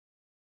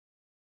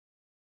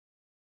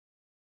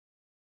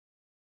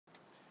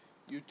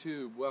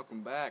YouTube,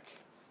 welcome back.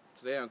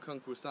 Today on Kung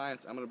Fu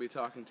Science, I'm going to be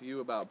talking to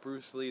you about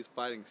Bruce Lee's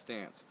fighting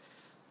stance.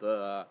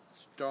 The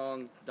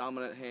strong,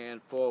 dominant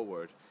hand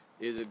forward.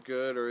 Is it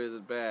good or is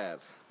it bad?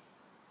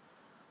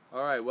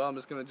 Alright, well, I'm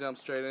just going to jump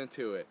straight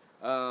into it.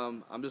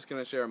 I'm just going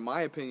to share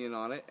my opinion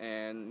on it,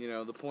 and,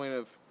 the point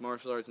of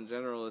martial arts in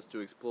general is to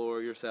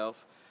explore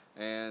yourself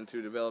and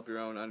to develop your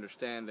own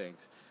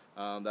understandings.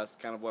 That's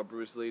kind of what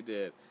Bruce Lee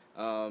did.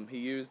 He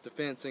used the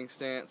fencing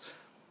stance,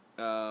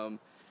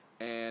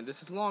 and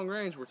this is long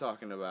range we're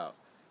talking about.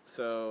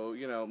 So,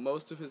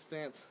 most of his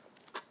stance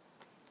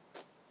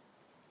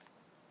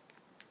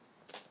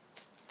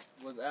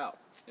was out.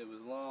 It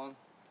was long.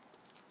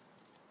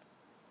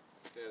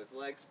 He had his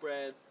legs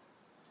spread,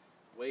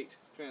 weight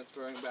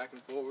transferring back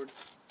and forward.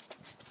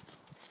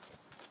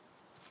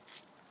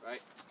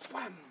 Right?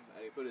 Wham!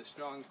 And he put his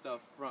strong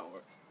stuff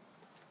frontwards.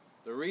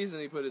 The reason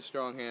he put his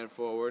strong hand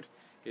forward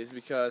is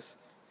because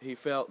he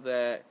felt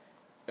that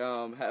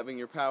having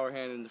your power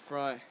hand in the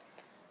front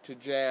to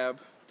jab,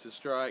 to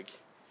strike,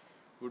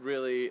 would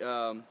really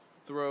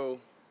throw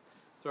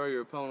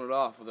your opponent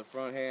off with the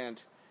front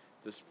hand.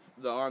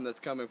 The arm that's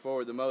coming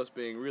forward the most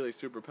being really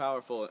super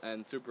powerful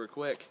and super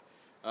quick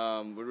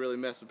would really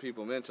mess with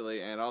people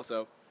mentally. And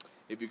also,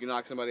 if you can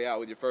knock somebody out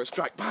with your first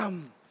strike,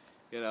 BAM!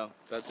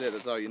 That's it.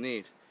 That's all you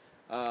need.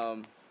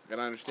 And I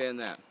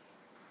understand that.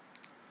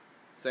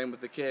 Same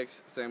with the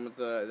kicks. Same with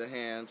the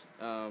hand.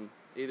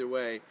 Either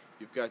way,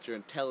 you've got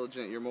your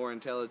more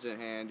intelligent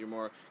hand, your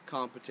more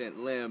competent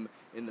limb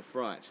in the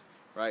front,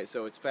 right?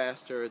 So it's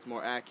faster, it's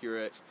more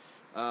accurate,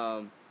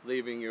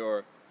 leaving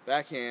your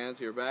backhand,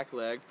 your back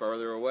leg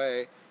further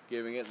away,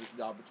 giving it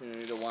the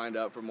opportunity to wind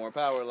up for more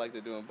power, like they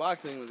do in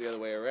boxing, with the other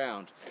way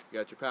around. You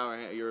got your power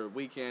hand, your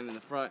weak hand in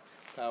the front,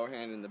 power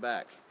hand in the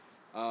back.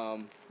 Now,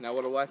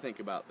 what do I think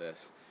about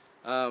this?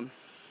 For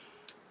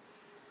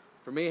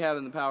me,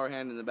 having the power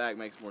hand in the back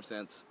makes more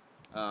sense.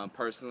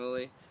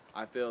 Personally,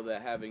 I feel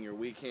that having your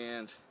weak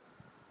hand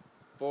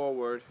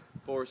forward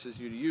forces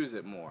you to use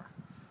it more.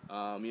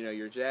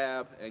 Your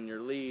jab and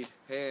your lead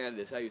hand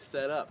is how you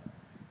set up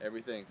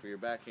everything for your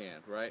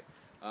backhand, right?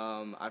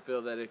 I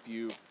feel that if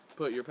you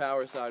put your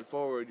power side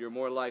forward, you're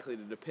more likely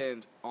to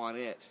depend on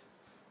it,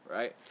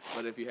 right?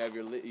 But if you have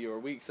your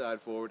weak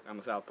side forward, I'm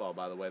a southpaw,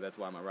 by the way, that's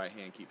why my right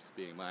hand keeps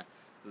being my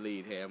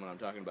lead hand when I'm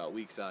talking about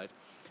weak side.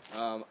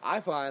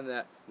 I find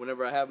that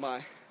whenever I have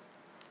my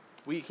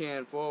weak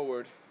hand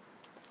forward,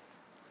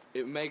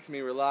 it makes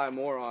me rely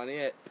more on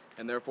it,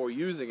 and therefore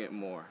using it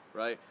more,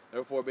 right?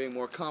 Therefore being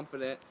more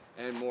confident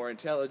and more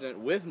intelligent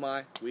with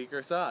my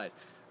weaker side.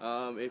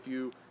 If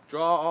you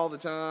draw all the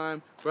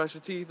time, brush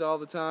your teeth all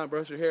the time,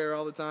 brush your hair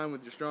all the time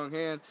with your strong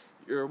hand,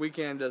 your weak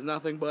hand does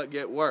nothing but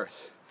get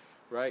worse,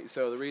 right?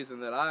 So the reason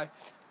that I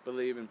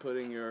believe in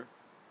putting your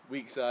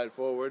weak side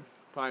forward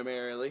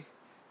primarily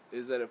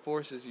is that it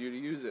forces you to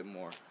use it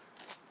more,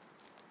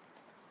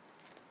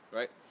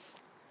 right?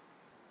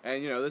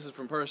 And this is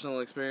from personal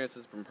experience,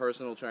 this is from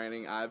personal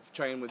training. I've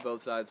trained with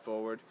both sides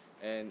forward,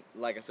 and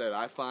like I said,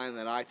 I find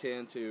that I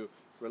tend to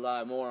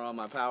rely more on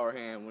my power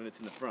hand when it's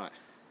in the front.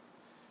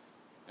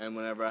 And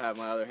whenever I have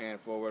my other hand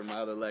forward, my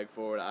other leg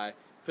forward, I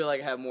feel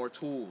like I have more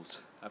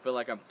tools. I feel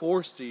like I'm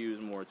forced to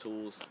use more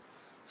tools.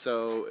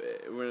 So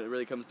when it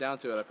really comes down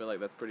to it, I feel like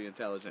that's pretty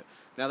intelligent.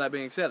 Now, that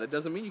being said, that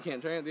doesn't mean you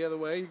can't train it the other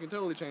way. You can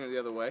totally train it the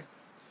other way.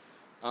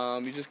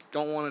 You just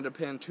don't want to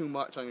depend too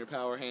much on your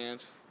power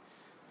hand,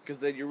 because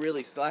then you're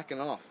really slacking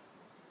off.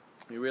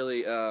 You're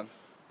really,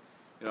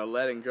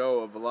 letting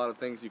go of a lot of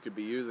things you could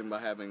be using by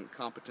having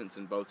competence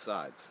in both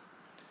sides.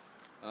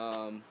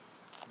 But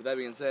that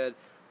being said,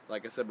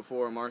 like I said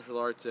before, martial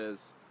arts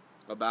is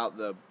about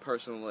the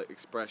personal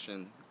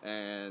expression,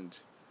 and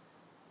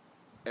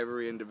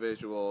every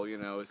individual,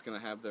 is going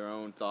to have their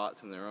own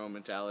thoughts and their own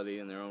mentality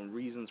and their own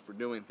reasons for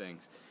doing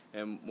things.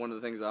 And one of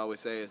the things I always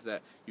say is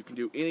that you can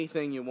do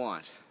anything you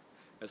want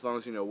as long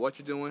as you know what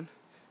you're doing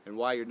and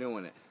why you're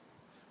doing it,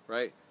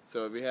 right?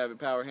 So if you have a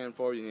power hand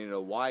forward, you need to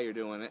know why you're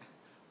doing it,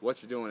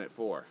 what you're doing it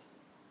for,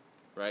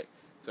 right?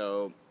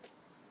 So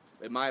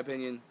in my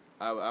opinion,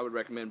 I would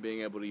recommend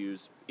being able to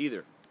use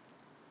either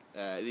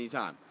at any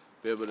time.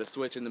 Be able to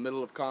switch in the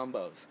middle of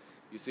combos.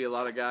 You see a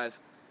lot of guys,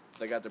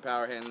 they got their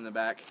power hand in the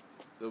back,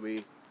 they'll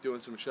be doing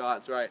some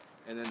shots, right,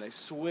 and then they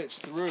switch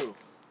through,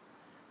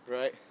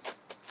 right?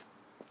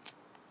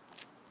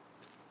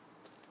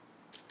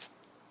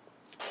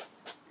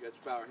 You got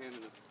your power hand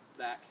in the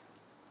back,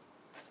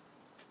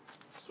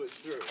 switch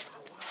through.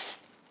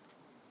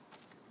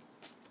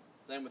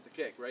 Same with the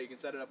kick, right? You can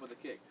set it up with a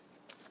kick.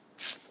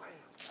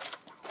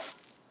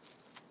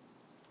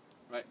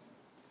 Right?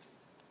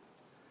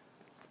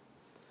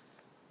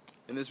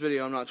 In this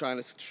video, I'm not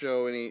trying to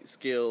show any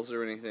skills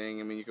or anything.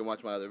 I mean, you can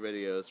watch my other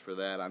videos for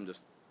that. I'm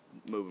just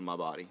moving my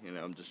body.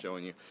 I'm just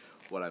showing you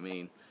what I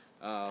mean.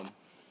 One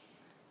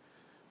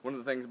of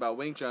the things about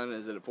Wing Chun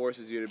is that it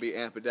forces you to be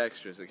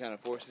ambidextrous. It kind of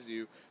forces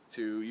you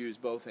to use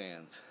both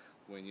hands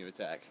when you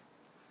attack.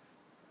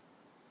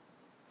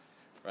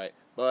 Right?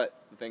 But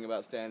the thing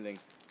about standing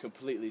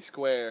completely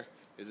square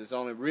is this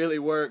only really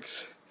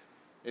works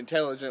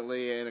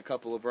intelligently in a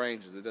couple of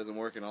ranges. It doesn't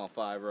work in all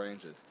 5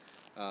 ranges.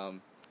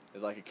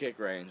 It's like a kick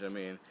range. I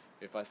mean,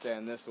 if I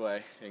stand this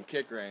way in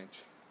kick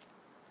range,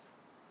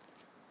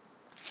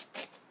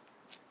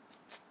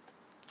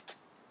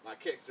 my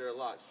kicks are a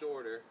lot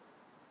shorter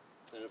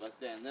than if I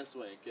stand this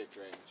way in kick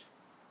range.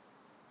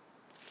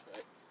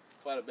 Right?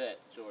 Quite a bit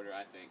shorter,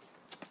 I think.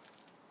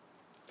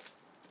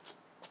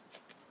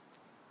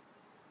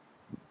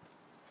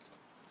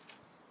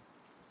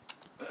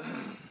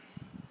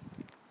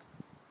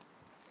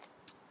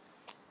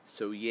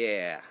 So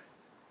yeah,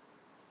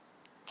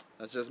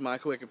 that's just my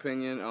quick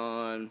opinion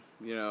on,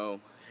 you know,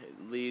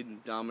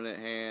 lead, dominant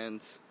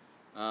hands,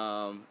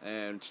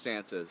 and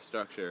stances,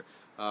 structure.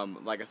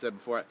 Like I said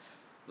before,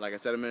 like I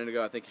said a minute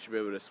ago, I think you should be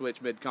able to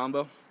switch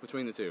mid-combo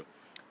between the two.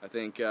 I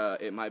think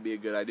it might be a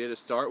good idea to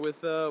start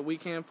with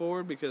weak hand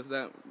forward, because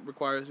that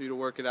requires you to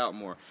work it out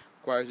more,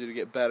 requires you to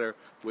get better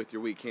with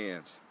your weak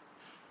hands.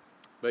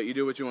 But you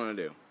do what you want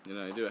to do. You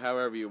know, you do it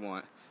however you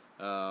want.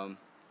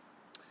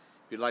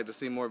 If you'd like to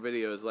see more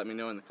videos, let me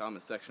know in the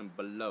comment section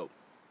below.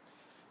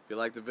 If you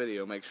like the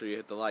video, make sure you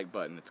hit the like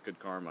button. It's good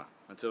karma.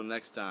 Until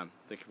next time,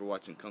 thank you for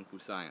watching Kung Fu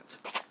Science.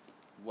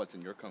 What's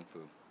in your Kung Fu?